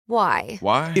Why?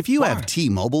 Why? If you have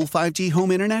T-Mobile 5G home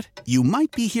internet, you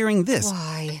might be hearing this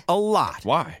Why? a lot.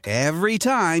 Why? Every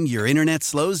time your internet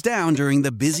slows down during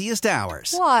the busiest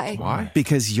hours. Why? Why?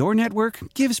 Because your network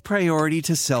gives priority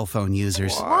to cell phone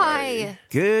users. Why?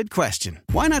 Good question.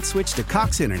 Why not switch to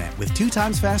Cox Internet with 2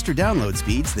 times faster download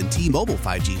speeds than T-Mobile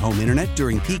 5G home internet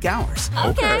during peak hours?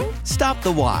 Okay. Stop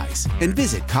the whys and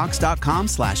visit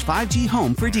cox.com/5G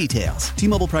home for details.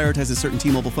 T-Mobile prioritizes certain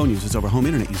T-Mobile phone users over home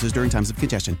internet users during times of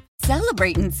congestion.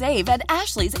 Celebrate and save at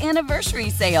Ashley's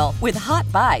Anniversary Sale. With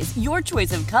Hot Buys, your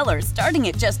choice of colors starting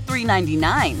at just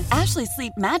 $3.99. Ashley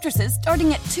Sleep mattresses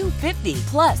starting at $2.50.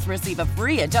 Plus, receive a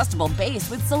free adjustable base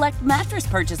with select mattress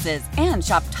purchases. And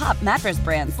shop top mattress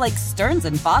brands like Stearns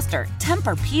 & Foster,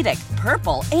 Tempur-Pedic,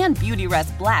 Purple, and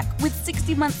Beautyrest Black with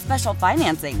 60-month special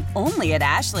financing. Only at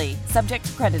Ashley. Subject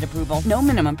to credit approval. No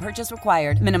minimum purchase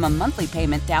required. Minimum monthly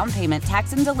payment, down payment,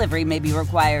 tax, and delivery may be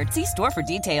required. See store for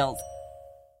details.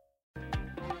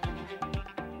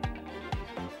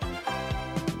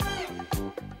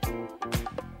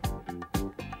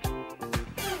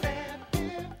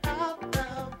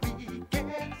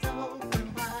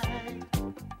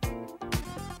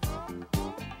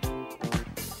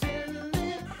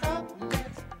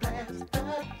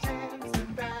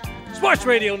 Sports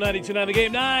Radio 92.9 The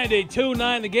Game,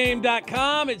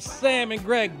 929thegame.com. It's Sam and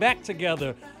Greg back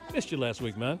together. Missed you last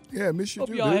week, man. Yeah, missed you Hope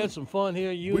too, y'all dude. had some fun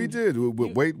here. We did.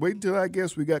 Wait until I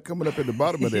guess we got coming up at the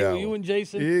bottom of the hour. You and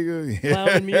Jason Yeah.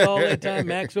 clowning me all that time.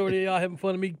 Max over there, y'all having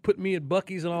fun with me, putting me at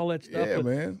Buc-ee's and all that stuff. Yeah, But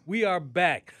man. we are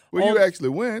back. Well, you actually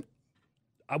went.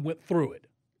 I went through it.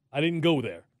 I didn't go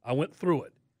there. I went through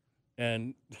it.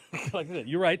 And like I said,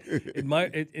 you're right.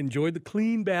 It enjoyed the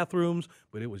clean bathrooms,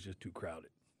 but it was just too crowded.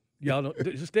 Y'all don't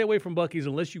just stay away from Buc-ee's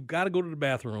unless you got to go to the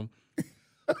bathroom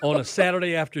on a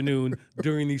Saturday afternoon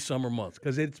during these summer months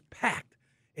because it's packed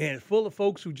and it's full of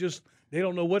folks who just they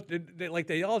don't know what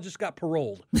they all just got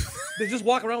paroled. They just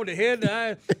walk around with their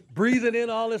head breathing in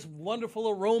all this wonderful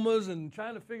aromas and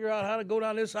trying to figure out how to go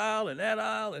down this aisle and that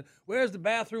aisle and where's the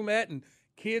bathroom at, and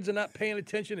kids are not paying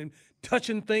attention and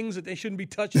touching things that they shouldn't be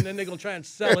touching. Then they're gonna try and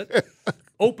sell it.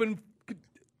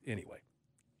 Anyway.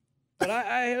 But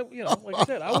I like I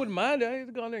said, I wouldn't mind. I had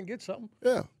to go in there and get something.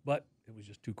 Yeah. But it was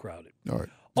just too crowded. All right.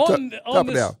 On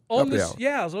this, on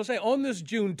this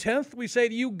June 10th, we say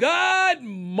to you, good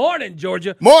morning,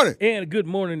 Georgia. Morning. And good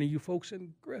morning to you folks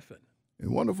in Griffin.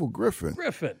 And wonderful Griffin.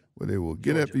 Well, they will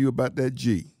get Georgia. after you about that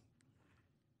G.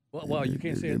 Well, you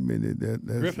can't say it.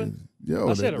 That's Griffin?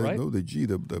 I said it right. No, the G,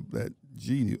 that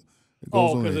G.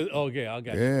 Okay, I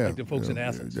got you. Yeah, Like the folks in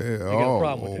Athens. Yeah, they got a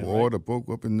problem with or right? the folk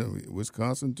up in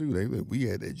Wisconsin too. We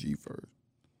had that G first.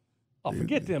 Oh,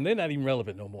 forget them. They're not even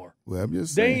relevant no more. Well, I'm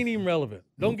just They saying. ain't even relevant.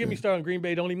 Don't get me started on Green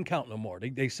Bay. Don't even count no more.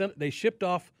 They shipped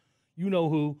off you know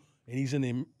who, and he's in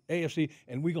the AFC,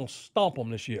 and we're going to stomp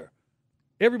them this year.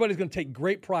 Everybody's going to take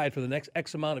great pride for the next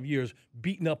X amount of years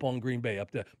beating up on Green Bay up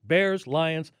there. Bears,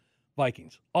 Lions,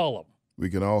 Vikings, all of them.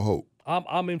 We can all hope.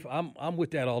 I'm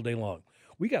with that all day long.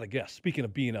 We got a guest, speaking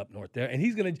of being up north there, and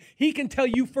he can tell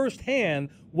you firsthand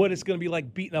what it's going to be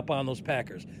like beating up on those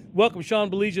Packers. Welcome, Sean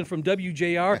Baligian from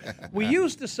WJR. We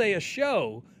used to say a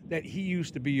show that he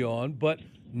used to be on, but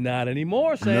not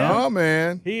anymore, Sam. No,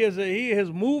 man. He has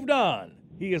moved on.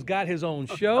 He has got his own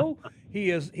show.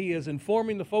 He is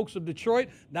informing the folks of Detroit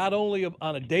not only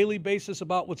on a daily basis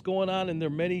about what's going on in their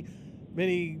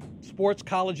many sports,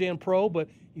 college and pro, but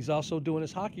he's also doing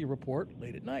his hockey report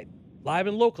late at night. Live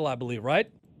and local, I believe, right?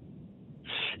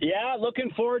 Yeah, looking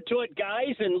forward to it,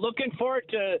 guys, and looking forward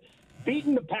to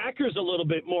beating the Packers a little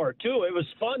bit more, too. It was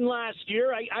fun last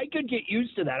year. I could get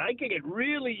used to that. I could get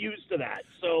really used to that.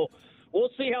 So we'll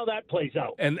see how that plays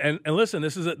out. And listen,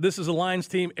 this is a Lions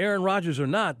team, Aaron Rodgers or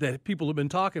not, that people have been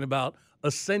talking about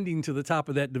ascending to the top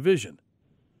of that division.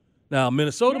 Now,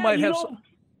 Minnesota might have some.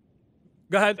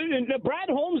 Go ahead. Brad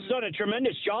Holmes has done a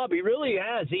tremendous job. He really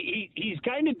has. He's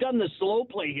kind of done the slow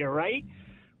play here, right?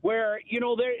 Where, he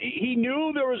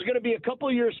knew there was going to be a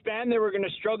couple-year span. They were going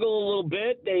to struggle a little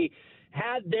bit. They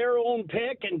had their own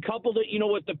pick and coupled it,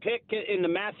 with the pick in the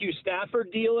Matthew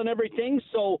Stafford deal and everything.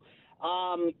 So,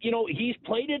 he's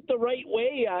played it the right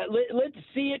way. Let's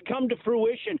see it come to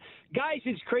fruition. Guys,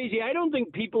 it's crazy. I don't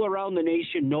think people around the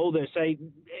nation know this. Do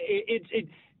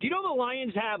you know the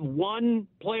Lions have one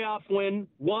playoff win,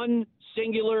 one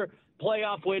singular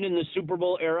playoff win in the Super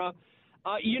Bowl era?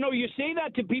 You say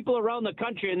that to people around the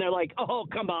country, and they're like, "Oh,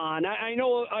 come on! I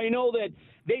know that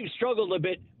they've struggled a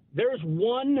bit. There's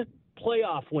one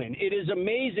playoff win. It is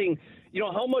amazing,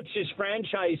 how much this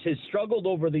franchise has struggled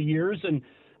over the years, and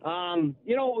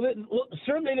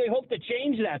certainly they hope to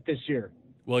change that this year."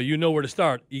 Well, you know where to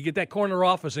start. You get that corner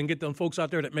office and get them folks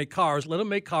out there that make cars. Let them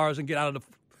make cars and get out of the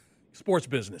sports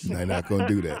business. They're not going to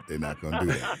do that. They're not going to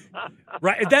do that.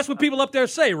 Right? That's what people up there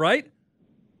say, right?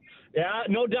 Yeah,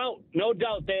 no doubt. No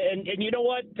doubt. And you know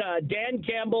what? Dan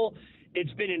Campbell,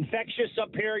 it's been infectious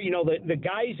up here. You know, the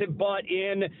guys have bought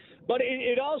in. But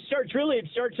it all starts, really, it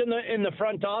starts in the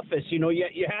front office. You know,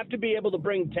 you have to be able to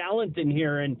bring talent in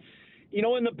here. And, you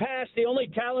know, in the past, the only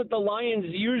talent the Lions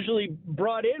usually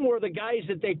brought in were the guys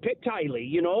that they picked highly,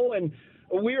 you know, and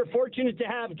we are fortunate to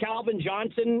have Calvin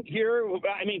Johnson here.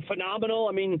 I mean, phenomenal.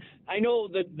 I mean, I know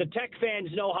the Tech fans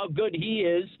know how good he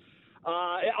is.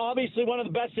 Obviously one of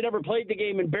the best that ever played the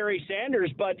game in Barry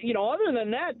Sanders. But, you know, other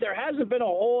than that, there hasn't been a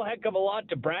whole heck of a lot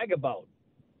to brag about.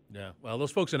 Yeah, well,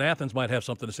 those folks in Athens might have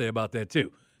something to say about that,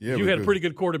 too. Yeah, you had a pretty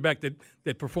good quarterback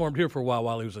that performed here for a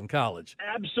while he was in college.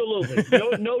 Absolutely,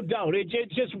 no doubt.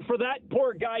 It's just for that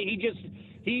poor guy.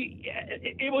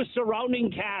 It was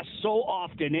surrounding cast so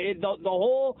often. The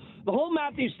whole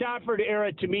Matthew Stafford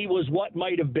era to me was what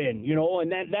might have been, you know, and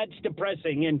that's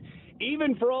depressing. And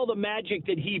even for all the magic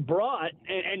that he brought,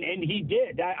 and he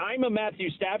did. I'm a Matthew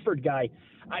Stafford guy.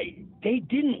 They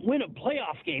didn't win a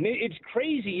playoff game. It's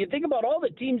crazy. You think about all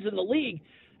the teams in the league.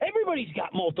 Everybody's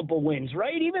got multiple wins,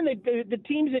 right? Even the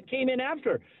teams that came in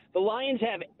after. The Lions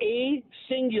have a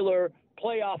singular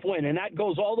playoff win, and that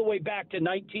goes all the way back to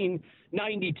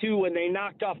 1992 when they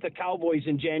knocked off the Cowboys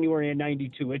in January of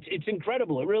 92. It's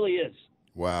incredible. It really is.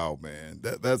 Wow, man.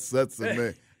 That's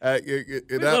amazing.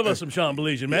 We love us some Sean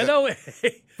Baligian, man. Yeah. No way.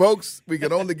 Folks, we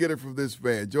can only get it from this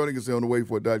fan. Joining us on the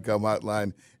WaitFor.com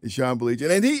hotline is Sean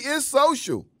Baligian, and he is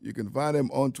social. You can find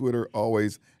him on Twitter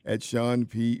always at Sean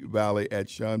P. Bali, at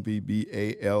Sean P.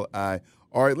 B-A-L-I.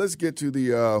 All right, let's get to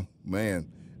the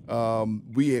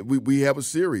we have a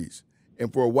series.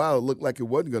 And for a while, it looked like it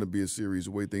wasn't going to be a series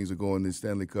the way things are going in the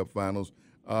Stanley Cup Finals.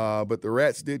 But the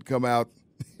Rats did come out,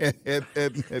 and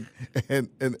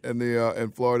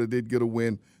Florida did get a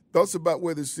win. Thoughts about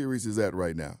where this series is at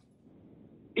right now?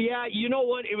 Yeah, you know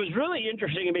what? It was really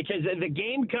interesting because the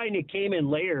game kind of came in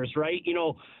layers, right? You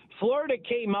know, Florida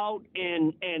came out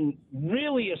and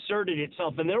really asserted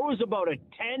itself, and there was about a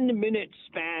 10-minute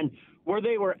span where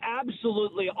they were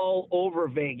absolutely all over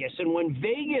Vegas. And when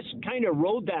Vegas kind of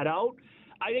rode that out,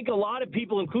 I think a lot of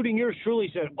people, including yours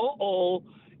truly, said, uh-oh.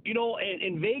 You know,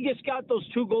 and Vegas got those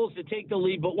 2 goals to take the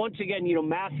lead. But once again, you know,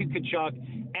 Matthew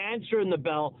Tkachuk answering the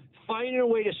bell, finding a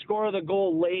way to score the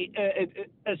goal late,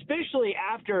 especially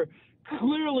after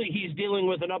clearly he's dealing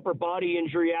with an upper body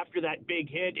injury after that big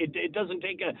hit. It doesn't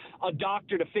take a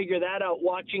doctor to figure that out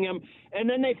watching him. And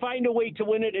then they find a way to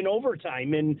win it in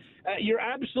overtime. And you're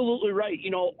absolutely right. You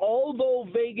know, although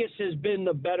Vegas has been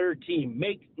the better team,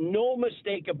 make no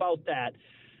mistake about that,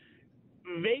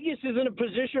 Vegas is in a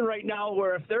position right now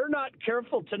where if they're not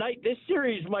careful tonight, this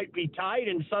series might be tied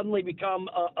and suddenly become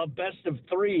a best of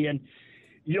 3. And,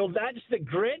 you know, that's the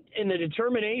grit and the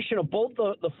determination of both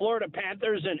the Florida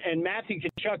Panthers and Matthew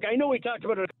Tkachuk. I know we talked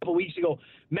about it a couple weeks ago.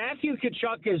 Matthew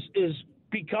Tkachuk is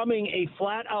becoming a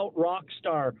flat-out rock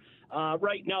star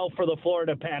right now for the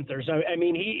Florida Panthers. I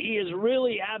mean, he is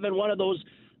really having one of those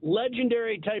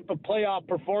legendary type of playoff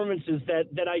performances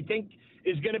that I think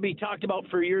is going to be talked about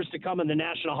for years to come in the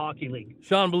National Hockey League.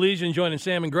 Sean Baligian joining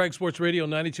Sam and Greg, Sports Radio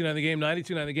 92.9 The Game,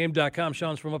 92.9thegame.com.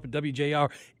 Sean's from up at WJR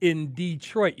in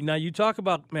Detroit. Now, you talk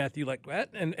about Matthew like that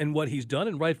and what he's done,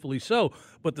 and rightfully so,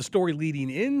 but the story leading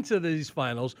into these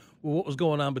finals, what was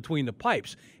going on between the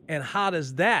pipes, and how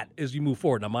does that, as you move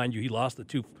forward, now, mind you, he lost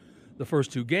the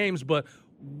first 2 games, but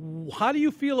how do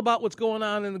you feel about what's going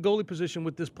on in the goalie position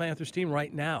with this Panthers team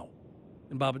right now?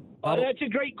 And Bob, that's a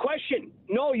great question.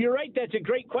 No, you're right. That's a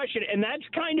great question. And that's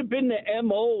kind of been the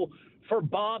MO for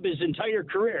Bob his entire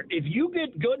career. If you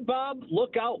get good, Bob,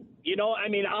 look out. You know, I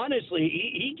mean, honestly,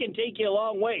 he can take you a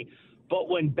long way. But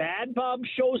when bad Bob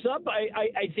shows up,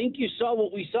 I think you saw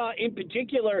what we saw in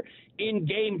particular in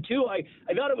Game 2. I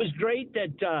thought it was great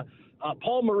that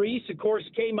Paul Maurice, of course,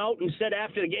 came out and said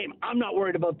after the game, I'm not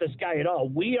worried about this guy at all.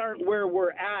 We aren't where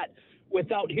we're at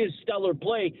without his stellar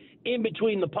play in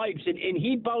between the pipes, and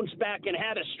he bounced back and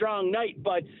had a strong night.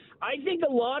 But I think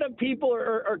a lot of people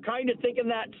are kind of thinking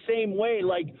that same way,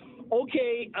 like,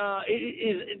 okay,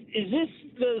 is this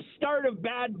the start of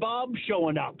Bad Bob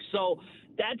showing up? So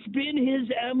that's been his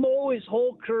MO his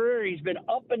whole career. He's been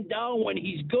up and down. When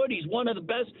he's good, he's one of the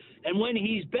best, and when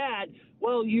he's bad,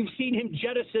 well, you've seen him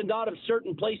jettisoned out of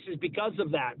certain places because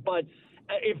of that. But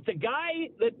if the guy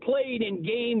that played in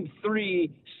Game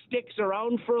 3 sticks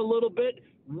around for a little bit,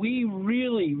 we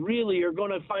really, really are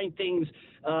going to find things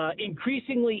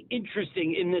increasingly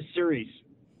interesting in this series.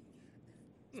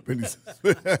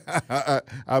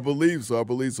 I believe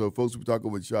so. Folks, we're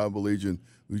talking with Sean Baligian,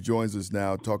 who joins us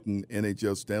now, talking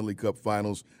NHL Stanley Cup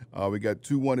Finals. We got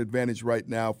 2-1 advantage right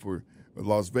now for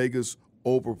Las Vegas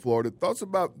over Florida. Thoughts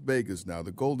about Vegas now,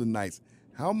 the Golden Knights.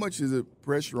 How much is it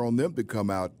pressure on them to come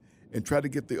out and try to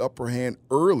get the upper hand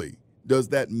early? Does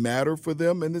that matter for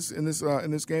them in this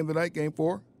game tonight, Game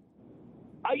 4?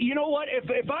 You know what?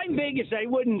 If I'm Vegas, I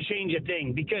wouldn't change a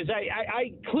thing because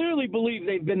I clearly believe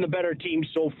they've been the better team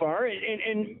so far.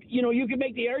 And you know, you could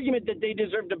make the argument that they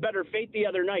deserved a better fate the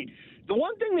other night. The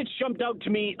one thing that's jumped out to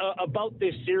me about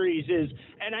this series is,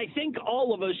 and I think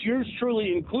all of us, yours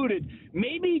truly included,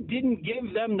 maybe didn't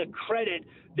give them the credit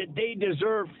that they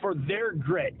deserve for their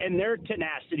grit and their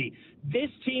tenacity. This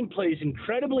team plays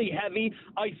incredibly heavy.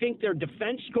 I think their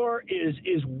defense score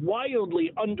is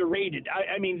wildly underrated.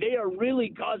 I mean, they are really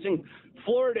causing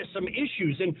Florida some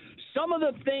issues. And some of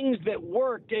the things that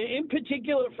worked, in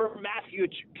particular for Matthew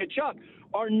Tkachuk,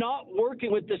 are not working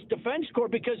with this defense core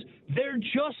because they're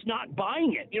just not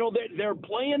buying it. You know, they're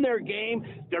playing their game.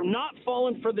 They're not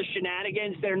falling for the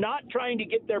shenanigans. They're not trying to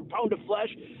get their pound of flesh.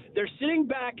 They're sitting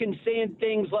back and saying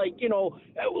things like, you know,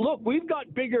 look, we've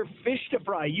got bigger fish to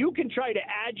fry. You can try to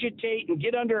agitate and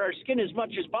get under our skin as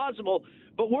much as possible,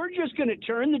 but we're just going to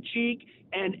turn the cheek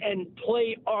and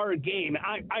play our game.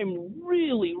 I'm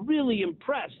really, really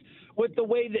impressed with the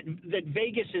way that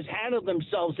Vegas has handled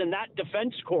themselves in that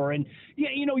defense core. And, yeah,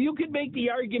 you know, you could make the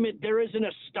argument there isn't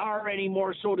a star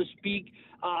anymore, so to speak,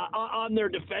 on their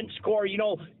defense core. You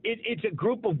know, it's a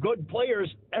group of good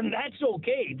players, and that's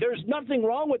okay. There's nothing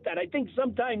wrong with that. I think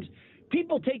sometimes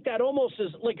people take that almost as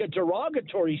like a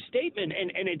derogatory statement,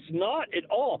 and it's not at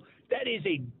all. That is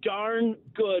a darn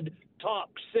good top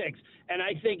six, and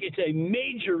I think it's a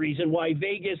major reason why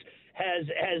Vegas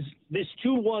has this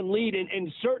 2-1 lead,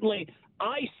 and certainly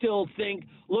I still think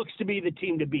looks to be the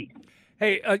team to beat.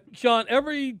 Hey, Sean,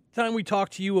 every time we talk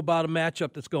to you about a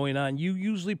matchup that's going on, you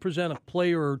usually present a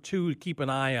player or two to keep an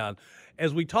eye on.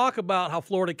 As we talk about how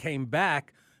Florida came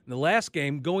back in the last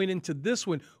game, going into this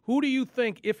one, who do you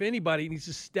think, if anybody, needs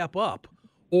to step up,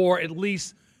 or at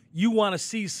least you want to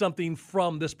see something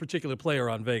from this particular player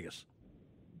on Vegas?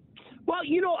 Well,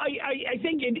 you know, I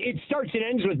think it starts and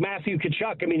ends with Matthew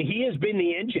Tkachuk. I mean, he has been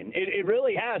the engine. It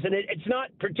really has, and it's not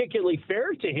particularly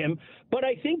fair to him, but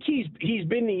I think he's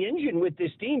been the engine with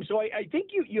this team. So I think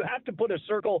you have to put a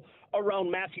circle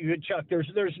around Matthew Tkachuk.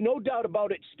 There's no doubt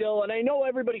about it still, and I know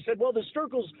everybody said, well, the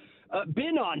circle's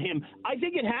been on him. I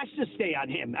think it has to stay on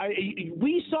him.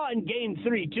 We saw in Game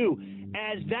 3, too,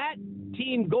 as that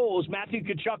team goes, Matthew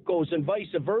Tkachuk goes, and vice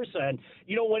versa. And,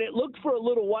 you know, when it looked for a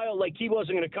little while like he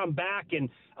wasn't going to come back, and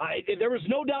there was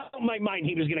no doubt in my mind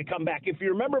he was going to come back. If you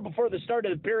remember before the start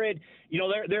of the period, you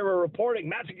know, they were reporting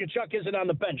Matthew Tkachuk isn't on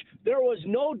the bench. There was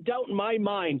no doubt in my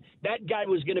mind that guy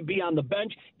was going to be on the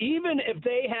bench. Even if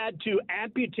they had to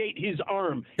amputate his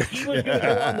arm, he was going to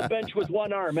go on the bench with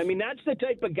one arm. I mean, that's the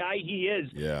type of guy he is.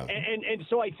 Yeah. And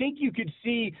so I think you could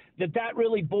see that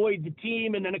really buoyed the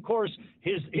team. And then, of course,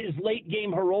 his late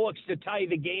game heroics to tie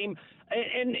the game.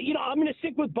 And you know, I'm going to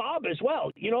stick with Bob as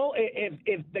well. You know,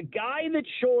 if the guy that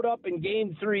showed up in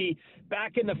Game 3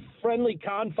 back in the friendly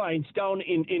confines down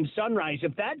in Sunrise,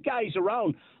 if that guy's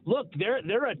around, look,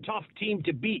 they're a tough team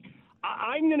to beat.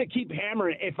 I'm going to keep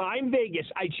hammering. If I'm Vegas,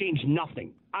 I change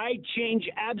nothing. I change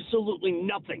absolutely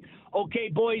nothing. Okay,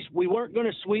 boys, we weren't going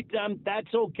to sweep them.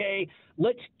 That's okay.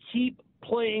 Let's keep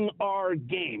playing our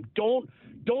game. Don't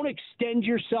extend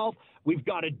yourself. We've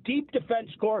got a deep defense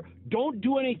core. Don't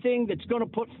do anything that's going to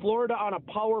put Florida on a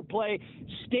power play.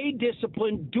 Stay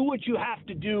disciplined. Do what you have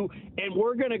to do, and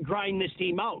we're going to grind this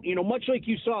team out. You know, much like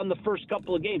you saw in the first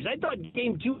couple of games. I thought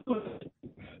Game 2,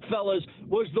 fellas,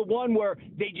 was the one where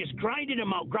they just grinded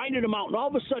them out, and all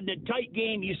of a sudden a tight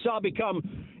game you saw become,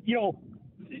 you know,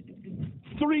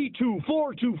 3-2,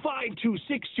 4-2, 5-2,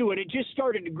 6-2, and it just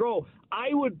started to grow.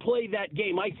 I would play that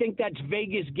game. I think that's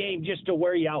Vegas' game just to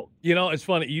wear you out. You know, it's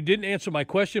funny. You didn't answer my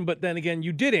question, but then again,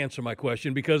 you did answer my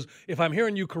question because if I'm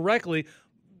hearing you correctly,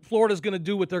 Florida's going to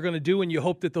do what they're going to do, and you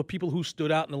hope that the people who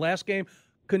stood out in the last game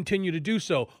continue to do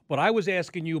so. But I was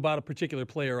asking you about a particular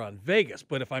player on Vegas.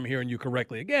 But if I'm hearing you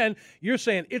correctly again, you're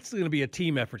saying it's going to be a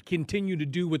team effort. Continue to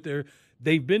do what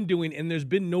they've been doing, and there's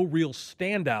been no real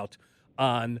standout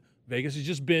on Vegas. It's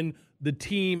just been the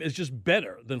team is just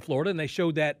better than Florida, and they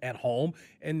showed that at home.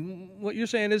 And what you're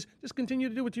saying is just continue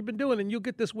to do what you've been doing, and you'll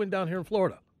get this win down here in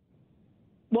Florida.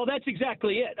 Well, that's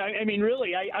exactly it. I mean,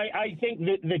 really, I think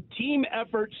that the team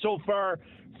effort so far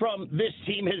from this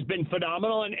team has been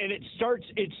phenomenal, and it starts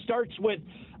with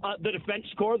the defense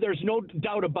score. There's no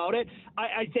doubt about it.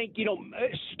 I think,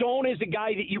 Stone is a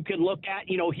guy that you can look at.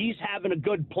 He's having a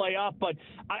good playoff, but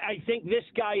I think this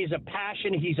guy is a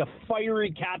passion. He's a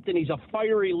fiery captain. He's a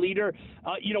fiery leader.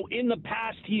 In the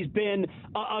past, he's been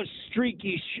a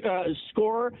streaky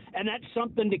scorer, and that's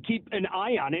something to keep an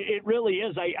eye on. It really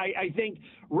is. I think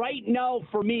right now,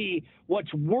 for me,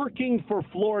 what's working for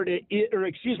Florida,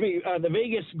 the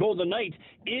Vegas Golden Knights,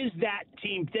 is that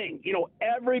team thing.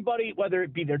 Everybody, whether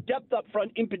it be their depth up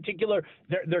front, in particular,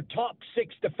 their top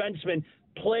 6 defensemen,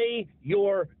 play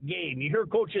your game. You hear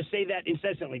coaches say that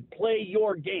incessantly. Play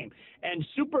your game. And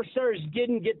superstars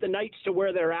didn't get the Knights to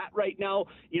where they're at right now.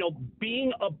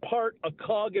 Being a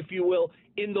cog, if you will,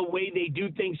 in the way they do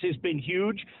things has been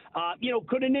huge.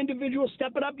 Could an individual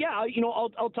step it up? Yeah,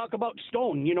 I'll talk about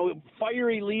Stone.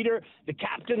 Fiery leader, the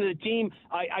captain of the team.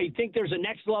 I think there's a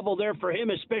next level there for him,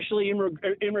 especially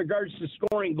in regards to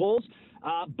scoring goals.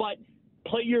 But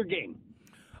play your game.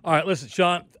 All right, listen,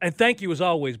 Sean, and thank you as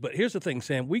always. But here's the thing,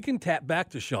 Sam. We can tap back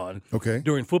to Sean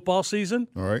during football season.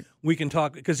 All right. We can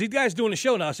talk, because these guys doing the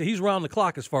show now, so he's around the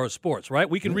clock as far as sports, right?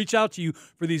 We can reach out to you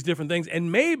for these different things.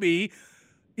 And maybe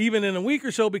even in a week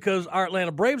or so, because our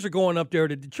Atlanta Braves are going up there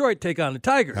to Detroit to take on the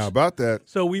Tigers. How about that?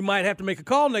 So we might have to make a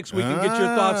call next week and get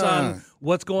your thoughts on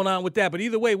what's going on with that. But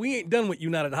either way, we ain't done with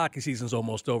United. Hockey season's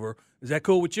almost over. Is that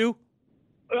cool with you?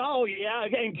 Oh, yeah,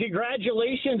 and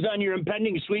congratulations on your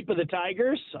impending sweep of the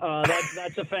Tigers.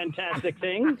 That's a fantastic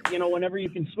thing, whenever you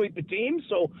can sweep a team.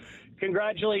 So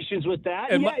congratulations with that.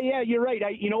 And you're right.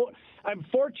 I'm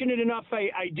fortunate enough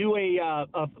I do an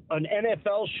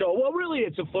NFL show. Well, really,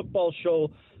 it's a football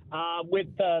show with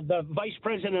the vice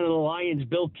president of the Lions,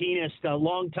 Bill Keenest, a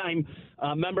longtime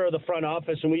member of the front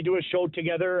office, and we do a show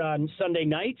together on Sunday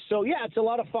nights. So, yeah, it's a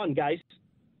lot of fun, guys.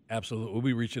 Absolutely. We'll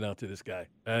be reaching out to this guy.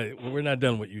 We're not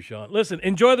done with you, Sean. Listen,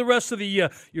 enjoy the rest of the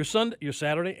your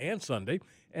Saturday and Sunday.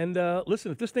 And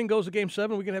listen, if this thing goes to Game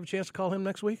 7, we can have a chance to call him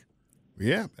next week?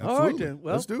 Yeah, absolutely. All right, then.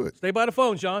 Well, let's do it. Stay by the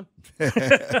phone, Sean.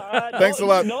 Thanks a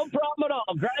lot. No problem at all.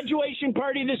 Graduation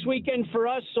party this weekend for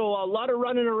us, so a lot of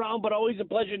running around, but always a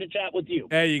pleasure to chat with you.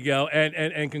 There you go.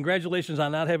 And congratulations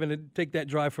on not having to take that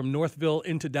drive from Northville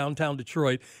into downtown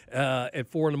Detroit at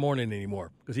 4 in the morning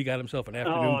anymore, because he got himself an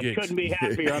afternoon gig. Couldn't be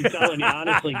happier, I'm telling you,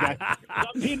 honestly, guys.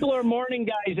 Some people are morning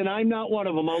guys, and I'm not one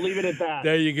of them. I'll leave it at that.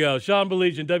 There you go. Sean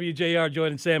Baligian, WJR,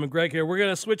 joining Sam and Greg here. We're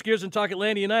going to switch gears and talk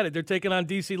Atlanta United. They're taking on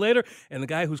D.C. later, and the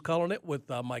guy who's calling it with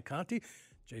Mike Conti,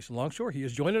 Jason Longshore, he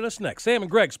is joining us next. Sam and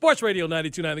Greg, Sports Radio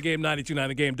 92.9 The Game,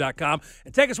 92.9thegame.com,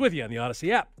 and take us with you on the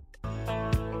Odyssey app.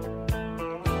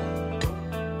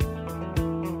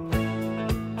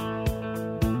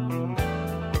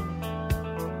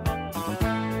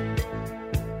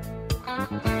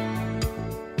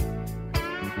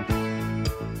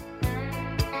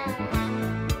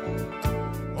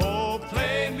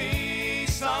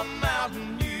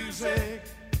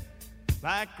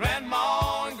 Like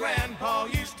Grandma and Grandpa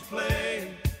used to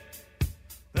play.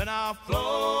 Then I'll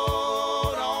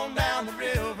float on down the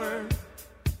river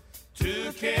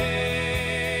to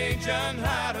Cajun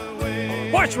Hideaway.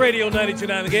 Sports Radio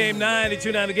 92.9 The Game,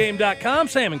 92.9thegame.com.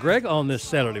 Sam and Greg on this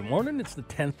Saturday morning. It's the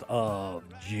 10th of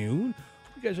June.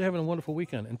 You guys are having a wonderful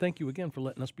weekend, and thank you again for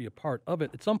letting us be a part of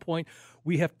it. At some point,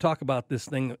 we have to talk about this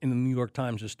thing in the New York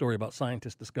Times, this story about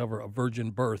scientists discover a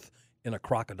virgin birth in a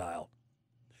crocodile.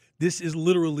 This is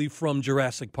literally from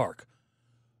Jurassic Park.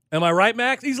 Am I right,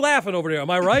 Max? He's laughing over there. Am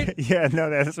I right? Yeah,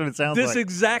 no, that's what it sounds like. This is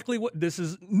exactly what this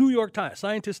is. New York Times.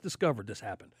 Scientists discovered this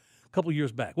happened a couple of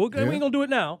years back. Well, we ain't going to do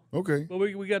it now. Okay. But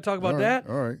we got to talk about that.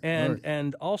 All right.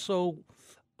 And also,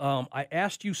 I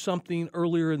asked you something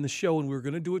earlier in the show, and we were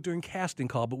going to do it during casting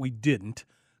call, but we didn't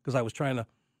because I was trying to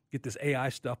get this AI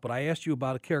stuff. But I asked you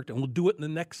about a character, and we'll do it in the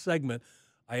next segment.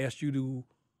 I asked you to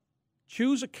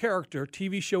choose a character,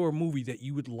 TV show or movie that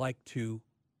you would like to,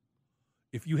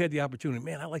 if you had the opportunity,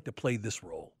 man, I'd like to play this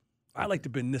role. I'd like to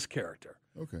be in this character.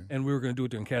 Okay. And we were going to do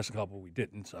it during casting call, but we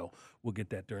didn't. So we'll get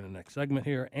that during the next segment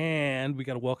here. And we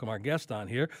got to welcome our guest on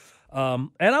here.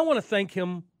 And I want to thank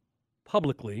him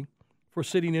publicly for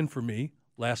sitting in for me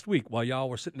last week while y'all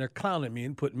were sitting there clowning me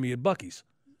and putting me at Buc-ee's.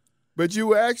 But you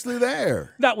were actually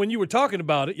there. Not when you were talking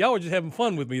about it. Y'all were just having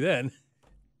fun with me then.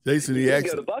 Jason, he didn't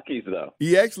go to Buc-ee's, though.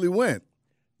 He actually went.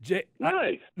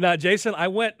 Nice. Now, Jason, I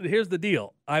went. Here's the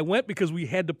deal. I went because we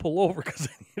had to pull over because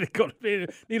I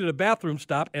needed a bathroom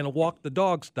stop and a walk the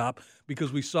dog stop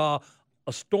because we saw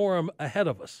a storm ahead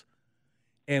of us,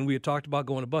 and we had talked about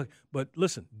going to Buc-ee's. But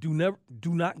listen, do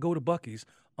not go to Buc-ee's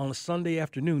on a Sunday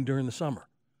afternoon during the summer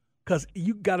because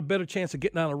you got a better chance of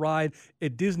getting on a ride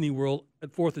at Disney World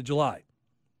at 4th of July.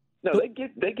 No, they get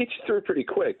you through pretty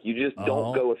quick. You just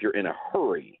don't go if you're in a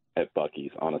hurry. at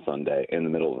Buc-ee's on a Sunday in the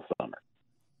middle of the summer.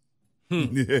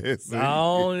 Yes. I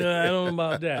don't know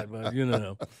about that, but I don't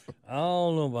know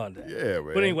about that. Yeah,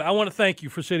 man. But anyway, I want to thank you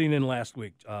for sitting in last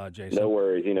week, Jason. No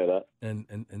worries, you know that.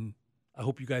 And I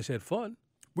hope you guys had fun.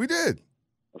 We did.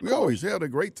 We always had a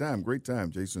great time,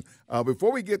 Jason.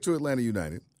 Before we get to Atlanta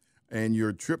United and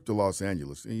your trip to Los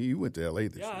Angeles, and you went to L.A.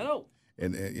 this year. Yeah, I know.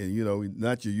 And, you know,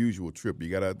 not your usual trip. You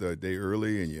got out there a day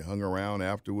early and you hung around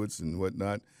afterwards and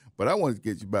whatnot. But I wanted to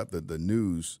get you about the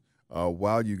news.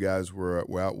 While you guys were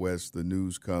out west, the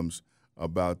news comes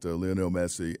about Lionel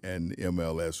Messi and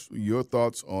MLS. Your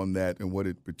thoughts on that and what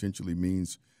it potentially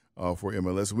means for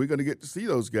MLS. We're going to get to see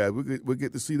those guys. We'll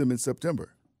get to see them in September.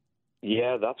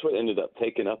 Yeah, that's what ended up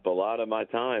taking up a lot of my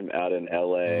time out in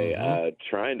L.A.,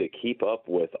 trying to keep up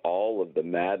with all of the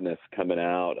madness coming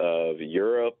out of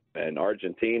Europe and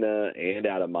Argentina and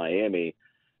out of Miami,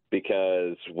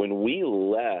 because when we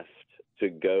left to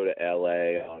go to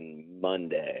L.A. on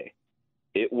Monday,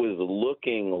 it was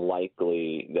looking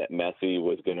likely that Messi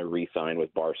was going to re-sign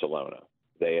with Barcelona.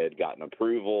 They had gotten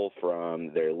approval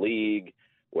from their league,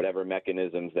 whatever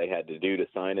mechanisms they had to do to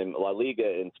sign him. La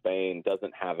Liga in Spain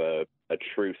doesn't have a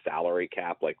true salary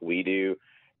cap like we do.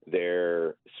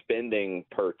 Their spending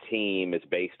per team is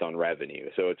based on revenue.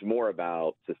 So it's more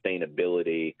about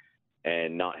sustainability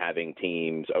and not having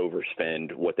teams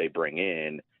overspend what they bring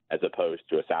in as opposed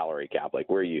to a salary cap like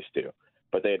we're used to.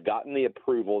 But they had gotten the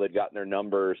approval, they'd gotten their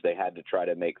numbers, they had to try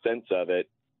to make sense of it,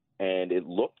 and it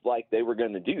looked like they were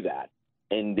going to do that.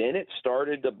 And then it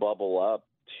started to bubble up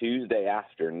Tuesday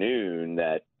afternoon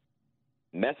that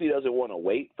Messi doesn't want to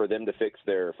wait for them to fix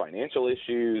their financial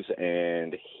issues,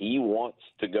 and he wants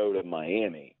to go to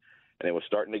Miami. And it was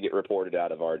starting to get reported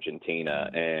out of Argentina,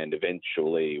 and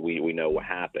eventually we know what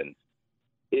happened.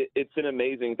 It's an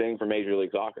amazing thing for Major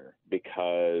League Soccer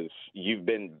because you've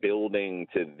been building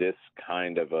to this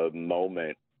kind of a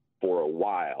moment for a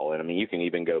while. And, I mean, you can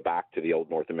even go back to the old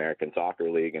North American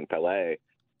Soccer League and Pelé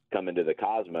coming to the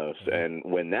Cosmos. And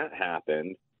when that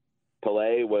happened,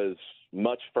 Pelé was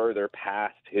much further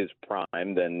past his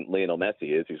prime than Lionel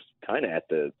Messi is. He's kind of at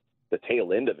the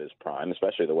tail end of his prime,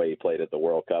 especially the way he played at the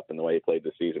World Cup and the way he played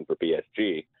the season for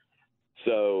PSG.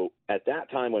 So at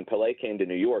that time when Pelé came to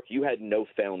New York, you had no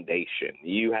foundation.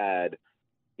 You had,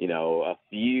 you know, a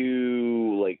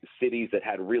few like cities that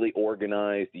had really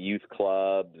organized youth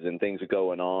clubs and things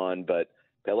going on. But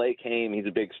Pelé came, he's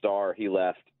a big star. He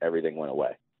left, everything went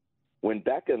away. When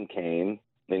Beckham came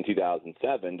in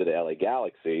 2007 to the LA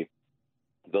Galaxy,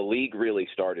 the league really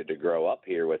started to grow up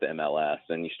here with MLS,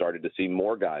 and you started to see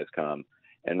more guys come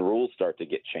and rules start to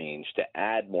get changed to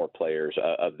add more players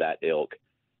of that ilk.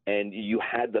 And you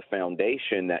had the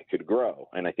foundation that could grow.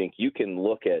 And I think you can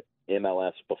look at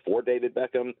MLS before David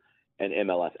Beckham and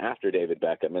MLS after David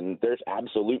Beckham, and there's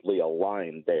absolutely a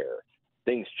line there.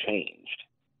 Things changed.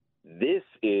 This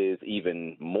is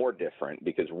even more different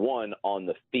because, one, on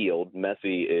the field,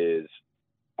 Messi is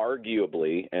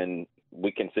arguably, and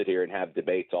we can sit here and have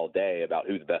debates all day about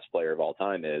who the best player of all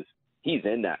time is, he's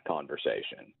in that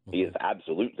conversation. He is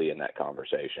absolutely in that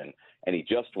conversation. And he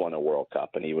just won a World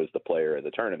Cup, and he was the player of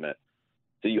the tournament.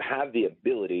 So you have the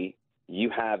ability, you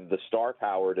have the star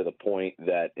power to the point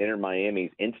that Inter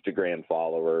Miami's Instagram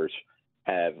followers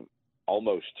have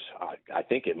almost, I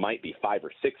think it might be 5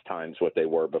 or 6 times what they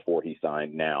were before he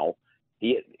signed now.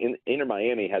 Inter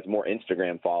Miami has more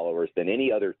Instagram followers than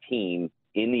any other team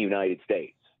in the United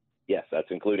States. Yes,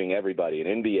 that's including everybody in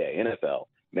NBA, NFL,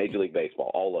 Major League Baseball,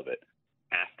 all of it,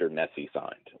 after Messi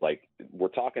signed. Like, we're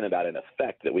talking about an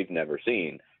effect that we've never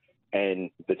seen. And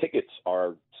the tickets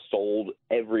are sold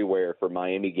everywhere for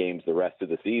Miami games the rest of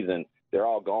the season. They're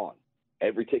all gone.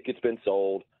 Every ticket's been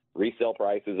sold. Resale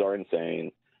prices are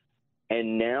insane.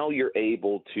 And now you're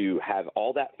able to have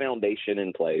all that foundation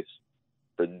in place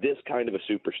for this kind of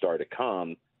a superstar to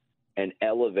come and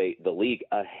elevate the league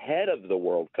ahead of the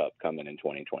World Cup coming in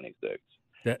 2026.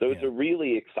 So it's a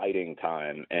really exciting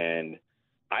time, and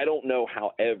I don't know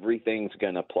how everything's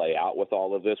going to play out with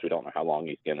all of this. We don't know how long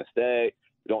he's going to stay.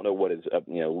 We don't know what his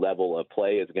level of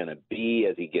play is going to be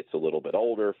as he gets a little bit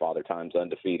older. Father Time's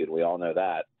undefeated. We all know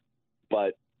that.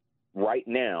 But right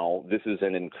now, this is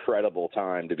an incredible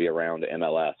time to be around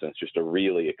MLS, and it's just a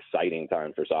really exciting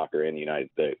time for soccer in the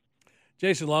United States.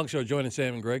 Jason Longshore joining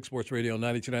Sam and Greg, Sports Radio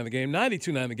 92.9 The Game,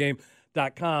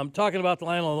 92.9thegame.com, talking about the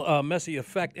Lionel Messi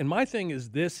effect. And my thing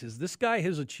is this guy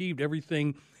has achieved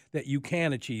everything that you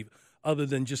can achieve other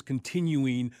than just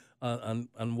continuing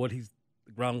on what the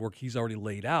groundwork he's already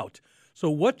laid out. So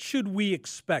what should we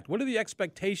expect? What are the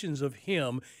expectations of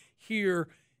him here,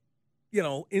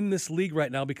 in this league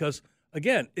right now? Because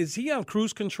again, is he on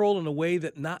cruise control in a way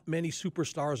that not many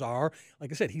superstars are?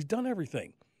 Like I said, he's done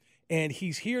everything. And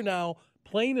he's here now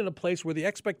playing in a place where the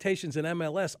expectations in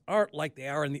MLS aren't like they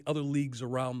are in the other leagues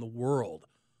around the world.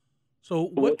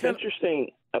 So what's interesting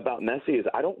about Messi is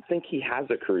I don't think he has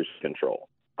a cruise control.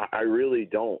 I really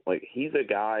don't. Like, he's a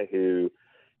guy who,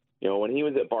 when he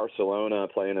was at Barcelona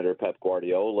playing under Pep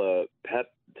Guardiola, Pep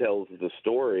tells the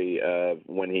story of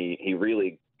when he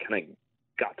really kind of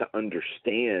got to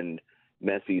understand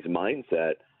Messi's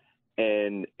mindset.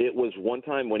 And it was one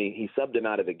time when he subbed him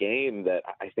out of a game that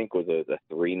I think was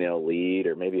a 3-0 lead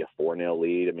or maybe a 4-0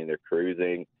 lead. I mean, they're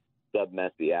cruising. Sub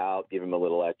Messi out, give him a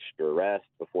little extra rest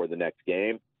before the next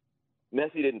game.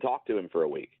 Messi didn't talk to him for a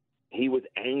week. He was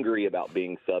angry about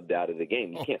being subbed out of the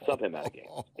game. You can't sub him out of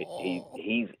games.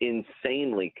 He's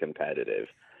insanely competitive.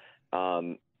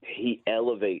 He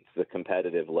elevates the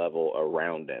competitive level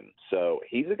around him. So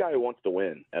he's a guy who wants to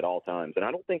win at all times, and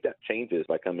I don't think that changes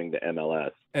by coming to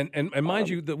MLS. And mind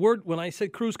you, the word, when I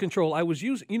said cruise control, I was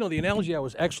using, the analogy I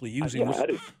was actually using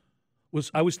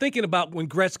was I was thinking about when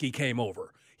Gretzky came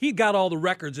over. He got all the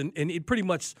records, and it pretty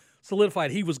much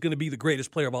solidified he was going to be the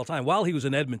greatest player of all time while he was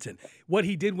in Edmonton. What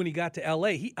he did when he got to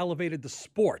L.A., he elevated the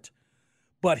sport,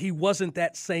 but he wasn't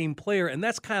that same player, and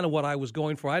that's kind of what I was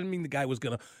going for. I didn't mean the guy was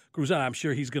going to cruise on. I'm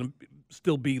sure he's going to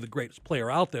still be the greatest player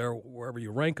out there, wherever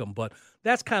you rank him, but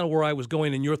that's kind of where I was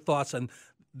going in your thoughts, and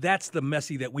that's the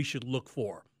Messi that we should look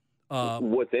for.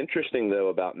 What's interesting, though,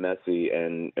 about Messi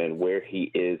and where he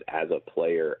is as a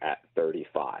player at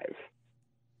 35,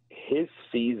 his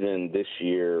season this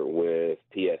year with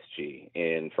PSG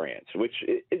in France, which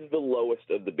is the lowest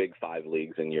of the big five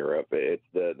leagues in Europe. It's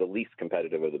the least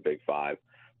competitive of the big five.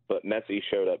 But Messi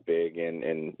showed up big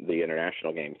in the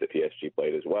international games that PSG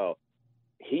played as well.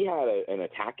 He had an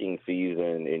attacking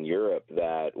season in Europe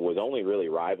that was only really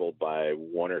rivaled by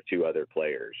one or two other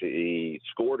players. He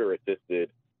scored or assisted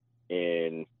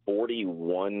in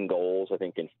 41 goals, I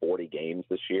think, in 40 games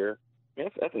this year. I mean,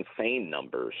 that's insane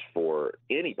numbers for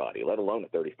anybody, let alone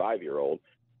a 35-year-old.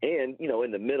 And,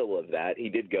 in the middle of that, he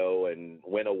did go and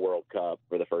win a World Cup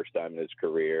for the first time in his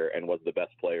career and was the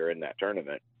best player in that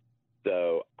tournament.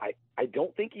 So I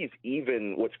don't think he's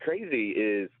even – what's crazy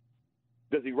is,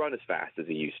 does he run as fast as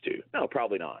he used to? No,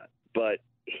 probably not. But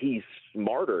he's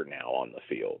smarter now on the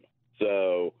field.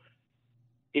 So –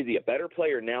 is he a better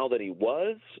player now than he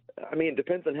was? I mean, it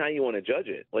depends on how you want to judge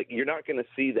it. Like, you're not going to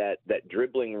see that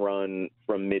dribbling run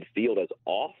from midfield as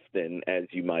often as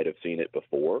you might have seen it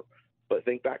before. But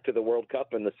think back to the World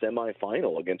Cup in the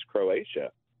semifinal against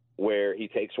Croatia, where he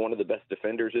takes one of the best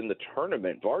defenders in the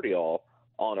tournament, Vardiol,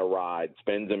 on a ride,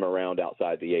 spins him around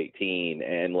outside the 18,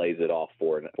 and lays it off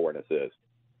for an assist.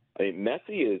 I mean,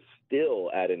 Messi is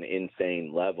still at an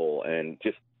insane level, and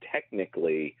just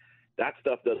technically – that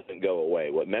stuff doesn't go away.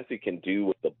 What Messi can do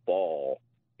with the ball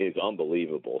is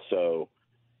unbelievable. So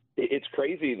it's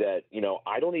crazy that,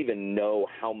 I don't even know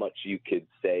how much you could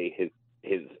say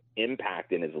his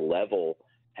impact and his level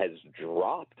has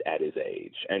dropped at his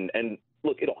age. And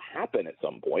look, it'll happen at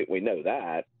some point. We know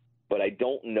that. But I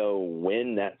don't know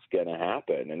when that's going to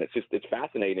happen. And it's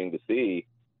fascinating to see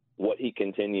what he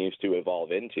continues to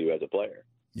evolve into as a player.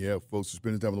 Yeah, folks, we're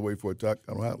spending time on the Way for a Talk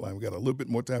on the hotline. We got a little bit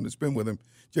more time to spend with him,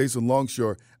 Jason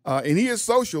Longshore. And he is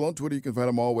social on Twitter. You can find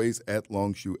him always at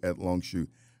Longshoe.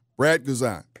 Brad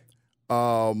Guzan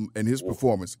and his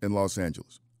performance in Los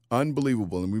Angeles.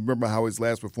 Unbelievable. And we remember how his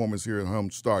last performance here at home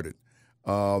started.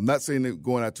 Not saying they're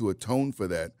going out to atone for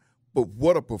that, but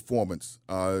what a performance.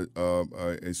 A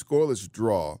scoreless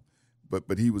draw,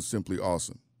 but he was simply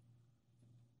awesome.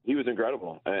 He was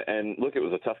incredible. And look, it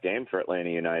was a tough game for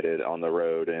Atlanta United on the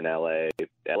road in L.A.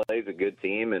 L.A.'s a good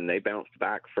team, and they bounced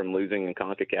back from losing in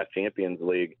CONCACAF Champions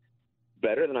League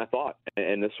better than I thought.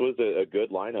 And this was a good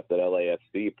lineup that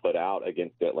LAFC put out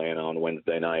against Atlanta on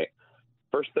Wednesday night.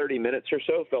 First 30 minutes or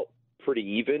so felt pretty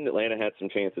even. Atlanta had some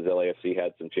chances. LAFC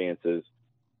had some chances.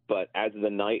 But as the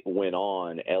night went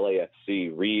on,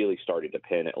 LAFC really started to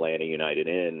pin Atlanta United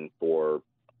in for,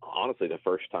 honestly, the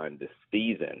first time this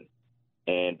season.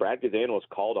 And Brad Guzan was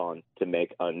called on to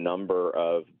make a number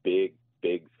of big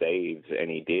saves,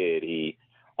 and he did. He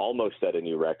almost set a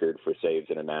new record for saves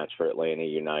in a match for Atlanta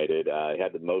United. He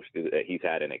had the most he's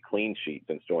had in a clean sheet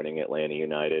since joining Atlanta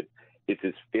United. It's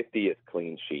his 50th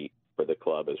clean sheet for the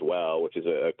club as well, which is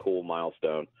a cool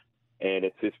milestone. And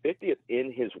it's his 50th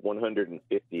in his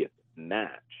 150th match.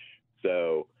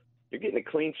 So you're getting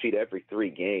a clean sheet every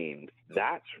 3 games.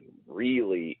 That's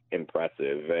really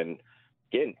impressive. And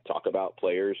again, talk about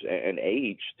players and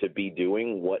age to be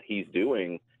doing what he's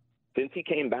doing since he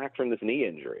came back from this knee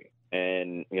injury.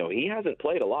 And, he hasn't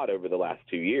played a lot over the last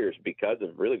 2 years because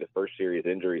of really the first serious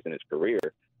injuries in his career.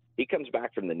 He comes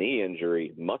back from the knee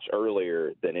injury much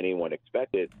earlier than anyone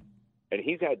expected, and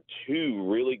he's had 2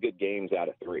 really good games out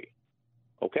of 3.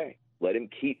 Okay, let him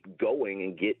keep going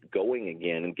and get going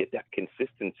again and get that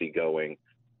consistency going,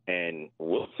 and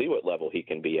we'll see what level he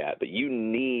can be at. But you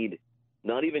need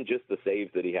not even just the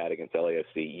saves that he had against LAFC.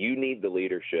 You need the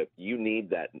leadership. You need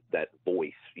that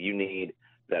voice. You need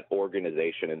that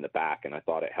organization in the back, and I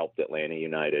thought it helped Atlanta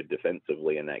United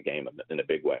defensively in that game in a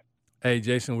big way. Hey,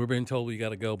 Jason, we're being told we got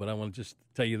to go, but I want to just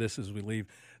tell you this as we leave.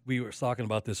 We were talking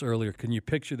about this earlier. Can you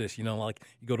picture this? Like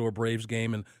you go to a Braves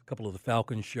game and a couple of the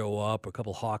Falcons show up, a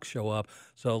couple of Hawks show up.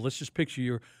 So let's just picture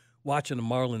you're watching a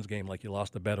Marlins game like you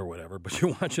lost a bet or whatever, but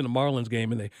you're watching a Marlins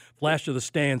game and they flash to the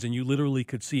stands and you literally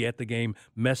could see at the game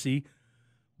Messi,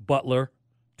 Butler,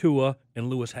 Tua, and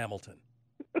Lewis Hamilton.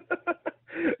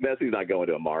 Messi's not going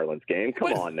to a Marlins game.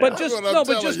 Come on now. But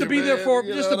just to be there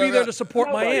to support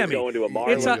Nobody's Miami. Going to a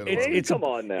Marlins game. Come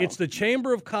on now. It's the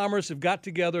Chamber of Commerce have got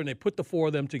together and they put the 4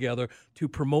 of them together to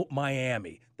promote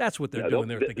Miami. That's what they're doing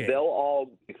there at the game. They'll all,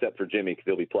 except for Jimmy, because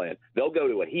he'll be playing. They'll go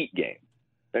to a Heat game.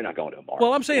 They're not going to a Marlins.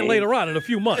 Well, I'm saying game. later on in a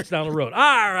few months down the road.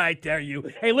 All right, there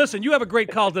you. Hey, listen, you have a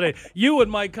great call today. You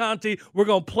and Mike Conti, we're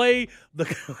going to play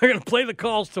the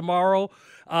calls tomorrow.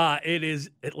 It is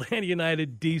Atlanta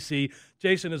United, D.C.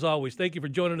 Jason, as always, thank you for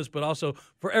joining us, but also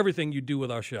for everything you do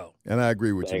with our show. And I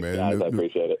agree with you, man. Guys, I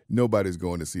appreciate it. Nobody's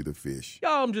going to see the fish. Yo,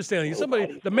 I'm just telling you,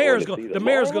 the mayor's going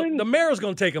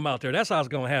to take him out there. That's how it's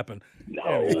going to happen.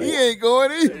 No, he ain't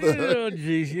going either. Oh,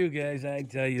 geez, you guys, I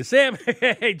tell you, Sam.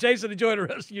 Hey, Jason, enjoy the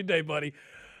rest of your day, buddy.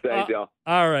 Thanks, y'all.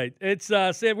 All right, it's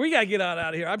Sam. We gotta get out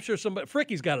of here. I'm sure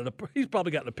Fricky's he's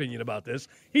probably got an opinion about this.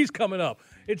 He's coming up.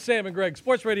 It's Sam and Greg,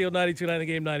 Sports Radio 92.9 The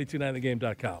Game,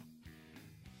 92.9thegame.com.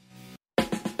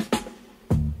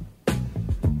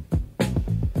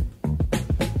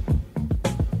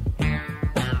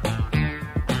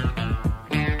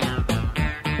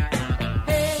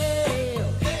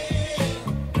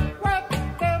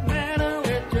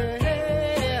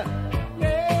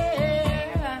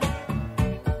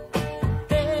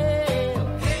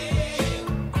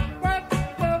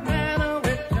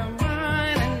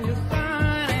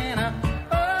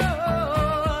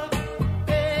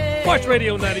 Sports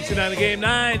Radio 92.9 The Game,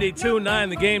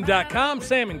 92.9thegame.com.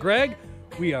 Sam and Greg,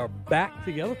 we are back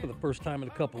together for the first time in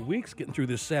a couple of weeks, getting through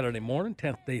this Saturday morning,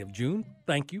 10th day of June.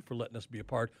 Thank you for letting us be a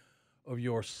part of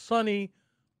your sunny,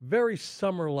 very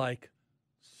summer-like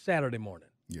Saturday morning.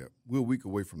 Yeah, we're a week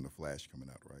away from The Flash coming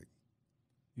out, right?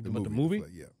 You talking about the movie?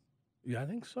 Yeah. Yeah, I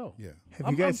think so. Yeah.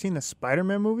 Have you guys seen the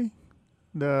Spider-Man movie?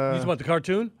 You talking about the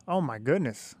cartoon? Oh, my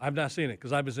goodness. I've not seen it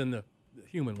because I was in the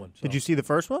human one. So. Did you see the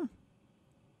first one?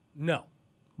 No.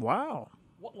 Wow.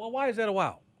 Well, why is that a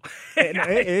wow?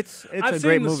 It's I've a seen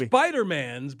great the movie.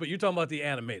 Spider-Mans, but you're talking about the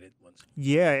animated ones.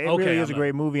 Yeah, it Okay, really is I'm a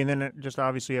great movie. And then it just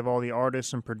obviously have all the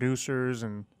artists and producers,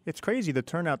 and it's crazy the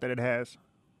turnout that it has.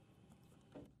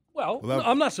 Well,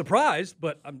 I'm not surprised,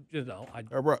 but I'm I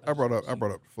brought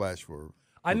up Flash for.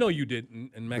 I know you did,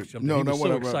 and Max jumped in. No, He no, was what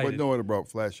so I excited. brought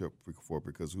Flash up for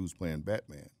because who's playing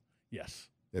Batman? Yes.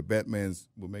 That Batman's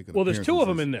will make an Well, there's 2 of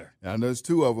them appearance in there. I know there's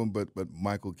 2 of them, but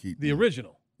Michael Keaton, The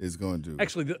original. is going to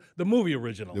Actually, the movie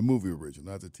original. the movie original,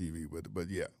 not the TV, but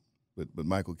yeah, but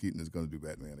Michael Keaton is going to do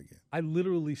Batman again. I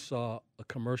literally saw a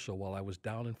commercial while I was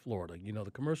down in Florida. You know,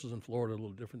 the commercials in Florida are a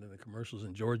little different than the commercials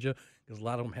in Georgia because a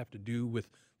lot of them have to do with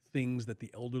things that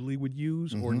the elderly would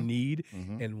use or need.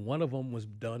 And one of them was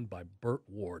done by Burt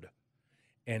Ward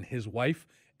and his wife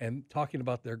and talking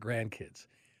about their grandkids.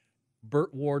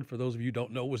 Burt Ward, for those of you who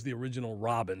don't know, was the original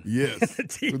Robin. Yes, the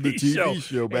TV, with the TV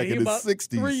show back in the about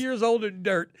 60s. 3 years older than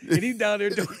dirt, and he's down there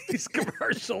doing these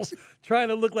commercials, trying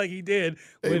to look like he did.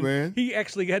 Hey, When man. he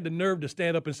actually had the nerve to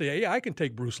stand up and say, "Yeah, I can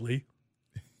take Bruce Lee."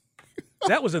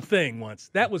 That was a thing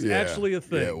once. That was actually a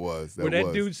thing. Yeah, it was. Where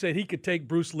that dude said he could take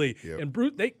Bruce Lee, Yep. and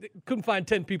Bruce they couldn't find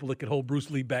 10 people that could hold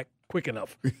Bruce Lee back quick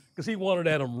enough because he wanted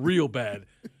at him real bad.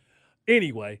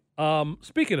 Anyway,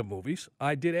 speaking of movies,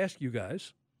 I did ask you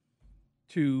guys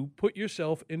to put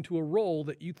yourself into a role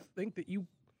that you think that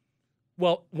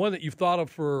one that you've thought of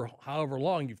for however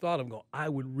long you've thought of, going, I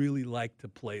would really like to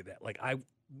play that. Like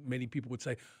many people would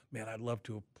say, man, I'd love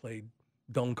to have played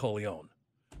Don Corleone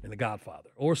in The Godfather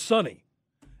or Sonny.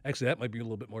 Actually, that might be a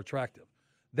little bit more attractive.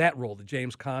 That role that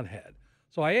James Caan had.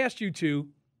 So I asked you to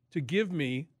give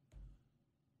me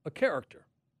a character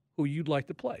who you'd like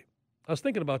to play. I was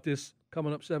thinking about this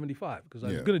coming up 75 because I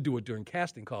was going to do it during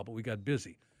casting call, but we got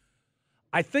busy.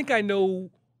 I think I know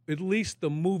at least the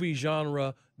movie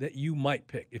genre that you might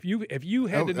pick. If you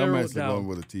had to narrow I'm it actually down. going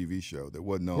with a TV show that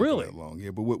wasn't on Really? for that long.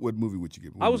 Yeah, but what movie would you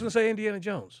give? I was going to say Indiana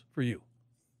Jones for you.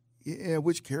 Yeah,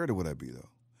 which character would I be though?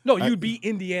 No, you'd be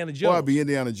Indiana Jones. Oh, I'd be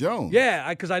Indiana Jones. Yeah,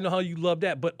 because I know how you love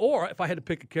that. Or if I had to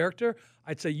pick a character,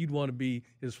 I'd say you'd want to be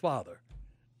his father.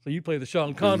 So you play the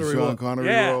Sean Connery role. Sean Connery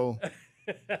role.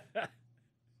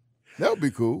 That would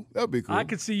be cool. I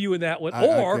could see you in that one.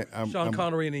 Sean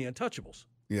Connery in The Untouchables.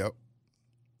 Yep.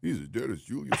 He's as dead as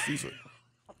Julius Caesar.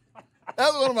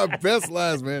 That's one of my best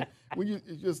lines, man. When you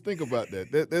just think about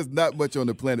that. There's not much on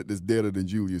the planet that's deader than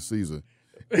Julius Caesar.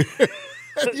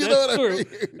 You know what I mean?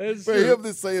 That's For true. him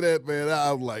to say that, man,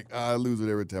 I'm like, I lose it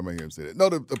every time I hear him say that. No,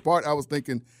 the part I was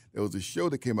thinking, there was a show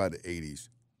that came out in the 80s,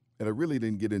 and I really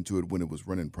didn't get into it when it was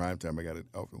running primetime. I got it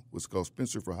off. It was called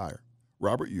Spencer for Hire.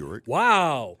 Robert Urich.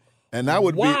 Wow. And I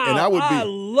would be. I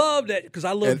love that because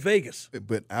I love Vegas.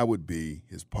 But I would be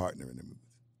his partner in the movie.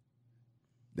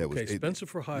 That was Spencer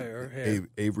for Hire.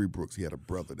 Avery Brooks. He had a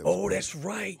brother. That was That's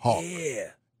right. Hawk.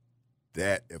 Yeah.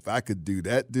 That if I could do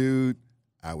that, dude,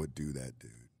 I would do that,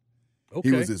 dude. Okay.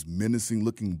 He was this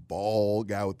menacing-looking bald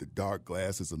guy with the dark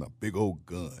glasses and a big old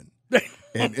gun. But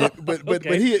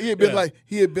he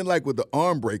had been like with the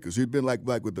arm breakers. He'd been like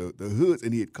with the hoods,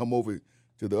 and he had come over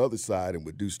to the other side and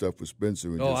would do stuff with Spencer.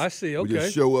 And I see. Okay. Would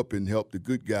just show up and help the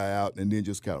good guy out, and then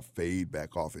just kind of fade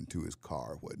back off into his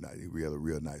car or whatnot. He had a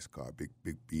real nice car, big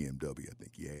BMW, I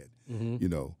think he had. Mm-hmm. You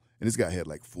know, and this guy had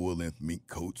like full-length mink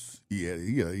coats. He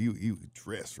was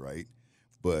dressed right,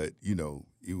 but you know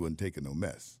he wasn't taking no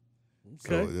mess.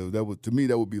 Okay. So that was, to me,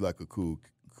 that would be like a cool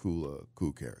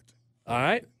character. All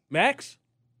right, Max,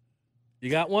 you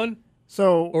got one?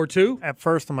 So or two? At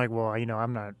first, I'm like, well, I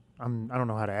don't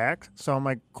know how to act. So I'm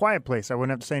like, Quiet Place. I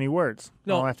wouldn't have to say any words.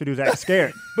 No. All I have to do is act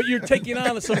scared. But you're taking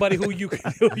on somebody who you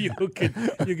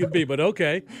could be. But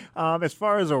okay. As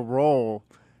far as a role,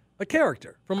 a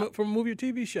character from a movie or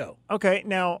TV show. Okay,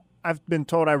 now I've been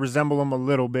told I resemble him a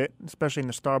little bit, especially in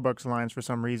the Starbucks lines for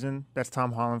some reason. That's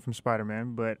Tom Holland from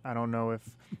Spider-Man, but I don't know if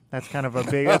that's kind of a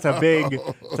big ask.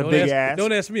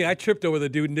 Don't ask me. I tripped over the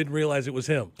dude and didn't realize it was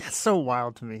him. That's so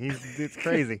wild to me. It's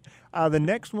crazy. The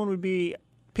next one would be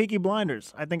Peaky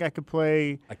Blinders. I think I could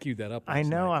play. I queued that up. I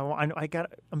know. Night. I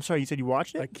got. I'm sorry. You said you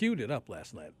watched it? I queued it up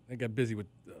last night. I got busy with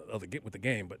the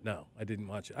game, but no, I didn't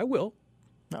watch it. I will.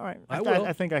 All right. I will.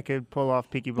 I think I could pull off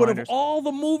Peaky Blinders. But of all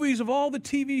the movies, of all the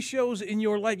TV shows in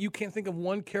your life, you can't think of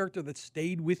one character that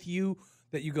stayed with you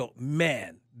that you go,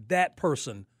 man, that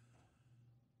person,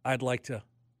 I'd like to.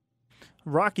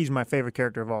 Rocky's my favorite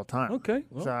character of all time. Okay.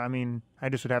 Well. So, I mean, I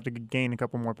just would have to gain a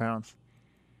couple more pounds.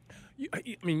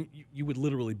 You would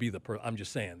literally be the person. I'm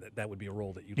just saying that would be a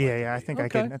role that you'd I think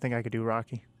I could do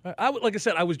Rocky. Like I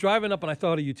said, I was driving up and I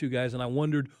thought of you two guys, and I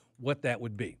wondered what that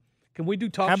would be. Can we do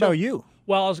talk show? How about you?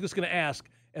 Well, I was just going to ask,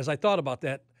 as I thought about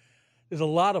that, there's a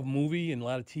lot of movie and a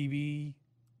lot of TV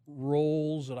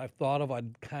roles that I've thought of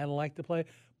I'd kind of like to play.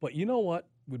 But you know what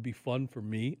would be fun for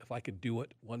me if I could do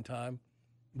it one time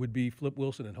would be Flip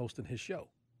Wilson and hosting his show.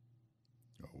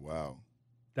 Oh, wow.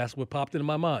 That's what popped into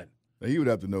my mind. Now, he would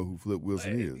have to know who Flip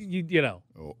Wilson is. You know.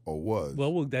 Or was.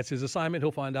 Well, that's his assignment.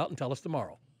 He'll find out and tell us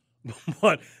tomorrow.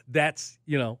 But that's,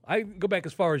 I go back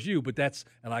as far as you, but that's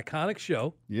an iconic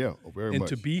show. Yeah, very and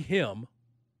much. And to be him,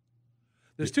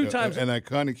 there's two times. An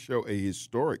iconic show, a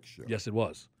historic show. Yes, it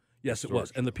was. It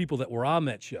was. And the people that were on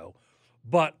that show.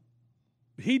 But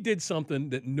he did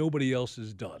something that nobody else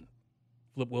has done,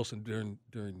 Flip Wilson,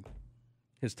 during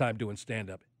his time doing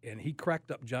stand-up. And he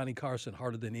cracked up Johnny Carson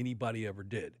harder than anybody ever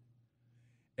did.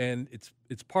 And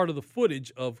it's part of the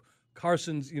footage of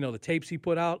Carson's, the tapes he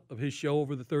put out of his show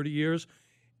over the 30 years,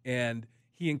 and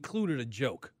he included a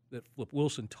joke that Flip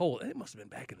Wilson told. It must have been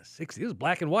back in the 60s. It was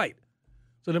black and white.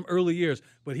 So them early years.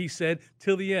 But he said,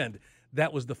 till the end,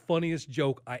 that was the funniest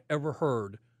joke I ever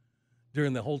heard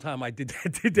during the whole time I did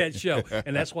that show,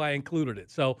 and that's why I included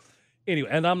it. So anyway,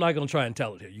 and I'm not going to try and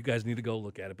tell it here. You guys need to go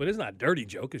look at it. But it's not a dirty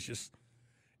joke. It's just,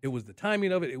 it was the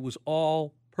timing of it. It was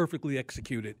all perfectly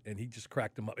executed, and he just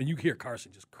cracked them up. And you hear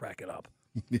Carson just crack it up.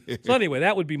 So anyway,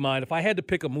 that would be mine. If I had to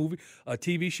pick a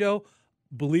TV show,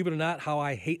 believe it or not, how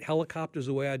I hate helicopters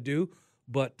the way I do,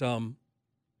 but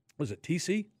was it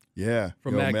TC? Yeah,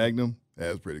 from Magnum.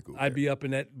 That's pretty cool. I'd be up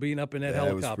in that helicopter. That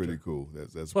was pretty cool.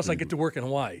 That's Plus, I get to work in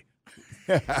Hawaii.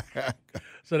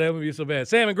 So that wouldn't be so bad.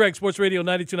 Sam and Greg, Sports Radio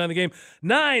 92.9 The Game,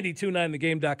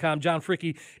 92.9thegame.com. John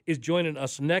Fricke is joining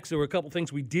us next. There were a couple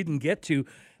things we didn't get to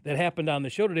that happened on the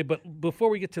show today, but before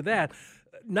we get to that,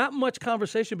 not much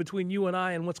conversation between you and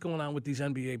I and what's going on with these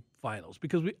NBA finals,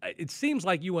 because it seems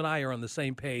like you and I are on the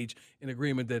same page in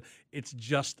agreement that it's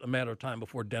just a matter of time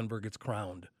before Denver gets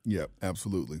crowned. Yeah,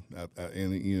 absolutely.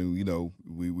 And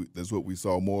we that's what we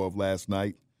saw more of last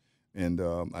night, and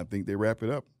I think they wrap it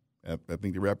up. I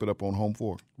think they wrap it up on home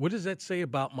floor. What does that say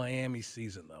about Miami's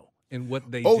season, though, and what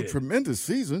they did? Oh, tremendous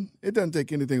season. It doesn't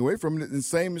take anything away from it. And the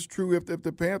same is true if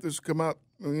the Panthers come out,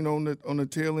 on the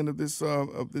tail end of this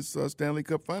Stanley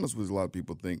Cup Finals, which a lot of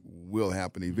people think will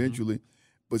happen eventually,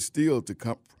 but still to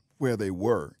come where they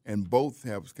were. And both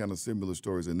have kind of similar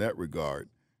stories in that regard.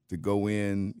 To go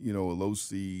in, a low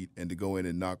seed, and to go in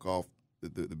and knock off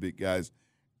the big guys,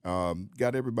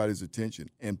 got everybody's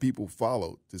attention, and people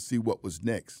followed to see what was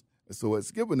next. So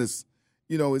it's given us,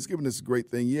 a great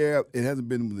thing. Yeah, it hasn't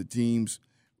been with the teams.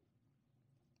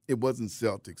 It wasn't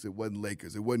Celtics. It wasn't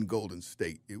Lakers. It wasn't Golden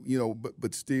State.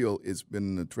 But still, it's been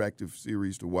an attractive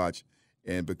series to watch,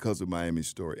 and because of Miami's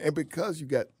story, and because you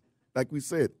got, like we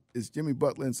said, it's Jimmy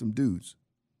Butler and some dudes.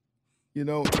 As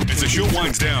the show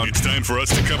winds down, it's time for us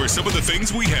to cover some of the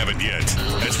things we haven't yet,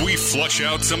 as we flush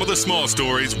out some of the small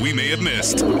stories we may have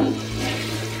missed.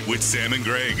 With Sam and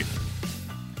Greg.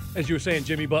 As you were saying,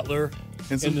 Jimmy Butler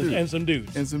and some dudes.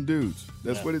 And some dudes.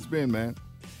 That's what it's been, man.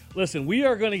 Listen, we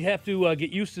are going to have to get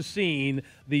used to seeing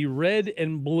the red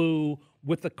and blue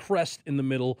with the crest in the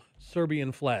middle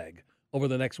Serbian flag over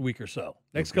the next week or so,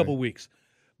 next couple weeks,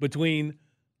 between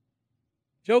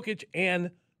Jokic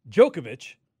and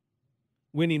Djokovic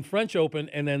winning French Open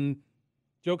and then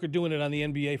Joker doing it on the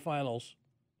NBA Finals.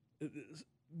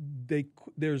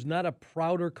 There's not a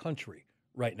prouder country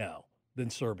right now than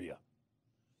Serbia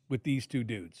with these two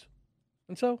dudes.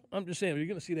 And so I'm just saying, you're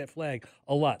going to see that flag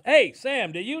a lot. Hey,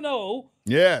 Sam, do you know?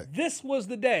 Yeah. This was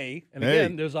the day, and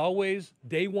again, there's always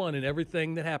day one in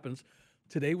everything that happens.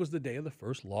 Today was the day of the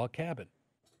first log cabin.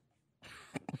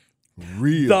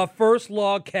 Really? The first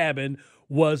log cabin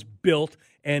was built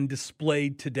and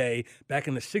displayed today back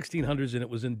in the 1600s, and it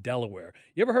was in Delaware.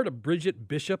 You ever heard of Bridget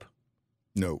Bishop?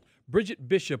 No. Bridget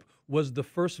Bishop was the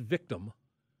first victim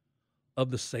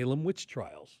of the Salem witch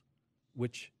trials,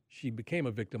 which she became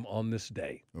a victim on this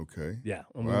day. Okay. Yeah.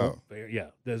 Wow. Yeah.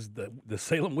 There's the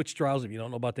Salem witch trials. If you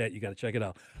don't know about that, you got to check it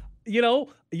out. You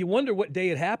wonder what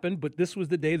day it happened, but this was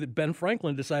the day that Ben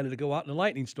Franklin decided to go out in a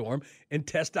lightning storm and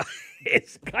test out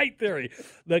his kite theory,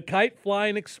 the kite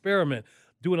flying experiment,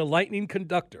 doing a lightning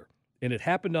conductor. And it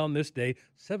happened on this day,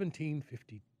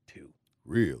 1752.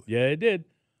 Really? Yeah, it did.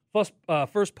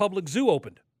 First public zoo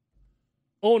opened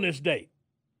on this date.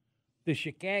 The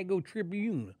Chicago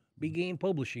Tribune began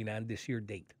publishing on this here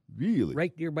date. Really?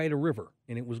 Right there by the river.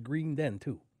 And it was green then,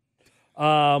 too.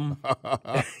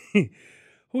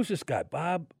 Who's this guy?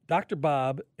 Dr.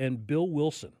 Bob and Bill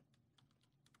Wilson.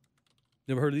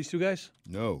 Never heard of these two guys?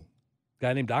 No.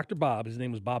 Guy named Dr. Bob. His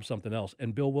name was Bob something else.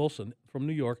 And Bill Wilson from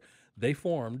New York. They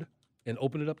formed and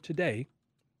opened it up today,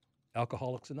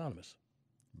 Alcoholics Anonymous.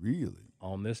 Really?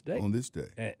 On this day. On this day.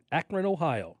 At Akron,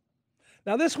 Ohio.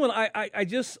 Now, this one, I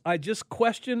just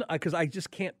question, because I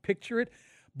just can't picture it,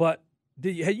 but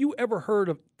have you ever heard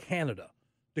of Canada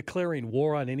declaring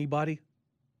war on anybody?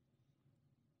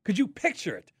 Could you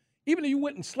picture it? Even if you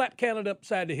went and slapped Canada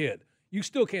upside the head, you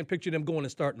still can't picture them going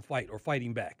and starting a fight or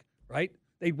fighting back, right?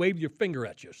 They waved your finger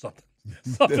at you or something.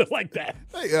 Something like that.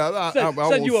 Hey, I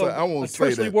won't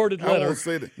say that. Worded letter. I won't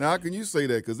say that. Now, how can you say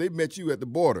that? Because they met you at the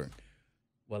border.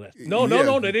 Well, no,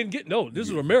 they didn't get. No, this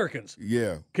was Americans.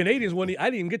 Yeah, Canadians. I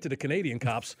didn't even get to the Canadian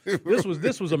cops.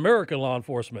 This was American law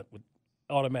enforcement with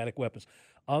automatic weapons.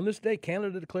 On this day,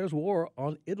 Canada declares war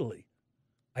on Italy.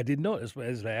 I didn't know this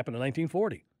happened in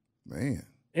 1940. Man.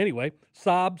 Anyway,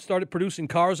 Saab started producing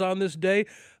cars on this day.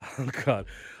 Oh God,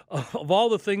 of all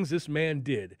the things this man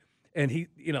did, and he,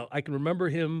 I can remember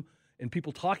him and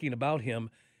people talking about him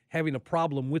having a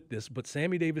problem with this. But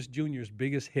Sammy Davis Jr.'s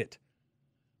biggest hit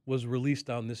was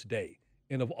released on this day.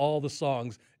 And of all the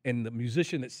songs and the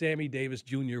musician that Sammy Davis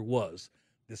Jr. was,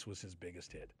 this was his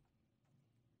biggest hit.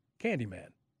 Candyman.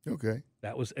 Okay.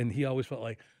 That was, and he always felt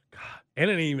like, God, and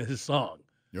it ain't even his song.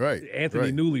 Right.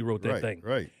 Anthony Newley wrote that thing.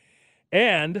 Right.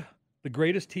 And the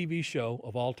greatest TV show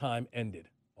of all time ended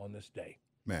on this day.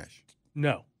 MASH.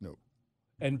 No. No.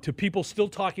 And to people still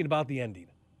talking about the ending.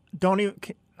 Don't even.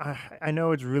 I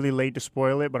know it's really late to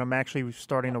spoil it, but I'm actually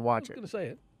starting to watch it. I was going to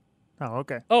say it. Oh,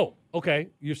 okay. Oh, okay.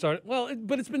 You started. Well,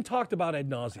 but it's been talked about ad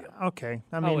nauseum. Okay.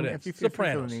 I mean, if you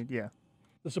Sopranos. The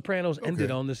Sopranos ended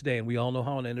on this day, and we all know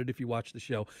how it ended if you watch the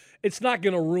show. It's not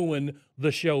going to ruin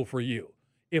the show for you.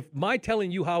 If my telling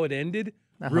you how it ended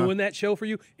ruined that show for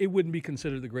you, it wouldn't be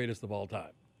considered the greatest of all time.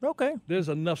 Okay. There's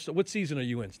enough. What season are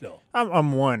you in still?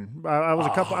 I'm one. I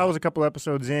was a couple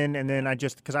episodes in, and then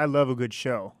because I love a good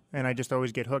show, and I just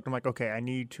always get hooked. I'm like, okay, I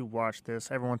need to watch this.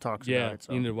 Everyone talks about it.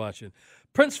 So. You need to watch it.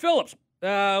 Prince Phillips would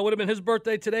have been his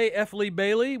birthday today. F. Lee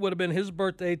Bailey would have been his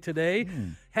birthday today.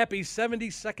 Happy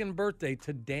 72nd birthday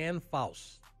to Dan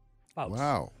Faust.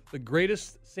 Wow. The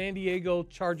greatest San Diego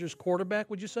Chargers quarterback,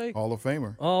 would you say? Hall of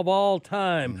Famer. Of all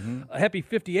time. A happy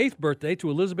 58th birthday to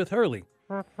Elizabeth Hurley.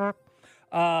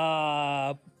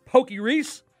 Pokey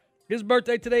Reese, his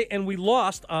birthday today, and we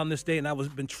lost on this day, and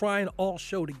I've been trying all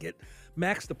show to get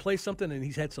Max to play something, and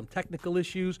he's had some technical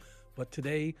issues, but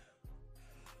today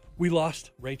we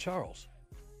lost Ray Charles.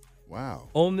 Wow.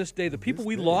 On this day, the people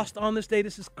we lost on this day,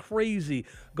 this is crazy.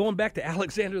 Going back to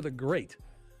Alexander the Great.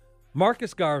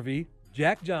 Marcus Garvey,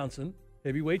 Jack Johnson,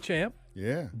 heavyweight champ.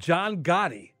 Yeah. John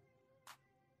Gotti,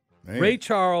 Man. Ray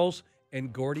Charles,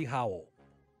 and Gordie Howe,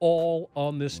 all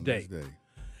on this day.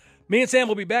 Me and Sam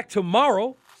will be back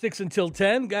tomorrow, 6 until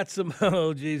 10. Got some,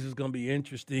 it's going to be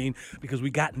interesting because we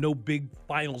got no big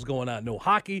finals going on. No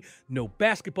hockey, no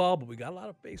basketball, but we got a lot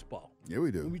of baseball. Yeah,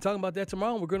 we do. We'll be talking about that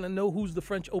tomorrow, and we're going to know who's the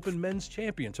French Open men's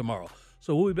champion tomorrow.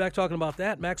 So we'll be back talking about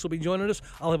that. Max will be joining us.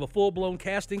 I'll have a full-blown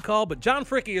casting call, but John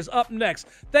Fricke is up next.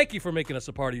 Thank you for making us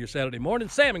a part of your Saturday morning.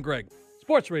 Sam and Greg,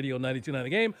 Sports Radio 92.9 The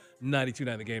Game,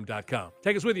 92.9thegame.com.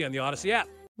 Take us with you on the Odyssey app.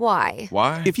 Why?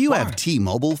 If you have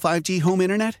T-Mobile 5G home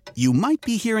internet, you might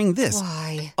be hearing this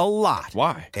Why? a lot.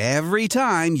 Every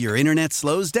time your internet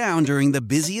slows down during the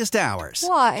busiest hours.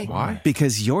 Why?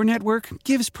 Because your network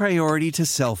gives priority to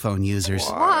cell phone users.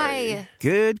 Why?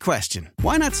 Good question.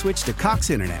 Why not switch to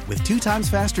Cox Internet with 2 times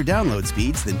faster download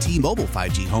speeds than T-Mobile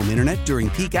 5G home internet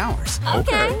during peak hours?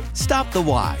 Okay. Stop the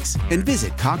whys and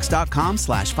visit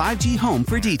cox.com/5G home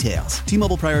for details.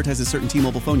 T-Mobile prioritizes certain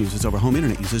T-Mobile phone users over home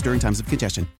internet users during times of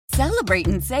congestion. Celebrate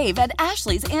and save at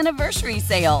Ashley's Anniversary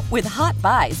Sale. With Hot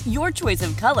Buys, your choice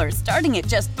of colors starting at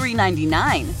just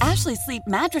 $3.99. Ashley Sleep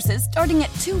mattresses starting at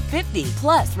 $2.50.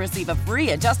 Plus, receive a free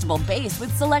adjustable base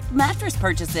with select mattress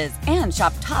purchases. And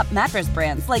shop top mattress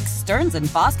brands like Stearns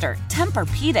 & Foster,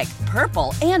 Tempur-Pedic,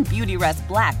 Purple, and Beautyrest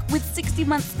Black with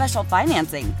 60-month special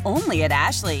financing. Only at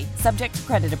Ashley. Subject to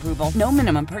credit approval. No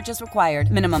minimum purchase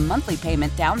required. Minimum monthly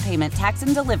payment, down payment, tax,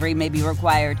 and delivery may be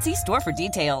required. See store for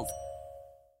details.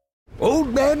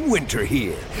 Old Man Winter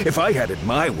here. If I had it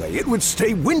my way, it would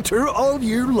stay winter all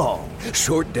year long.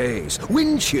 Short days,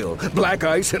 wind chill, black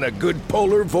ice, and a good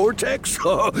polar vortex.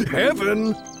 Oh,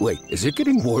 heaven! Wait, is it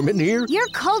getting warm in here? Your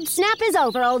cold snap is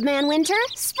over, Old Man Winter.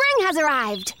 Spring has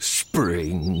arrived.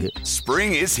 Spring.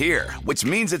 Spring is here, which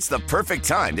means it's the perfect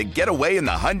time to get away in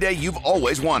the Hyundai you've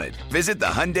always wanted. Visit the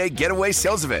Hyundai Getaway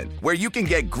Sales Event, where you can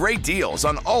get great deals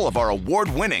on all of our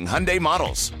award-winning Hyundai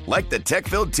models, like the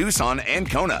tech-filled Tucson and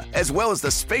Kona, as well as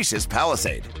the spacious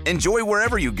Palisade. Enjoy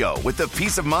wherever you go with the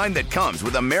peace of mind that comes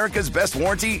with America's best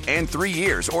warranty and 3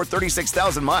 years or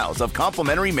 36,000 miles of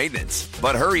complimentary maintenance.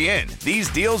 But hurry in, these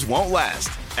deals won't last.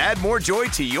 Add more joy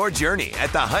to your journey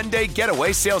at the Hyundai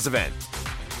Getaway Sales Event.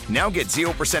 Now get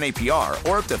 0% APR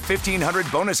or up to $1,500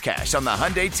 bonus cash on the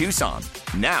Hyundai Tucson.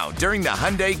 Now, during the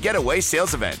Hyundai Getaway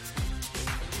Sales Event.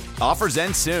 Offers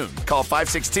end soon. Call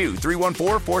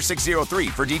 562-314-4603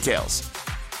 for details.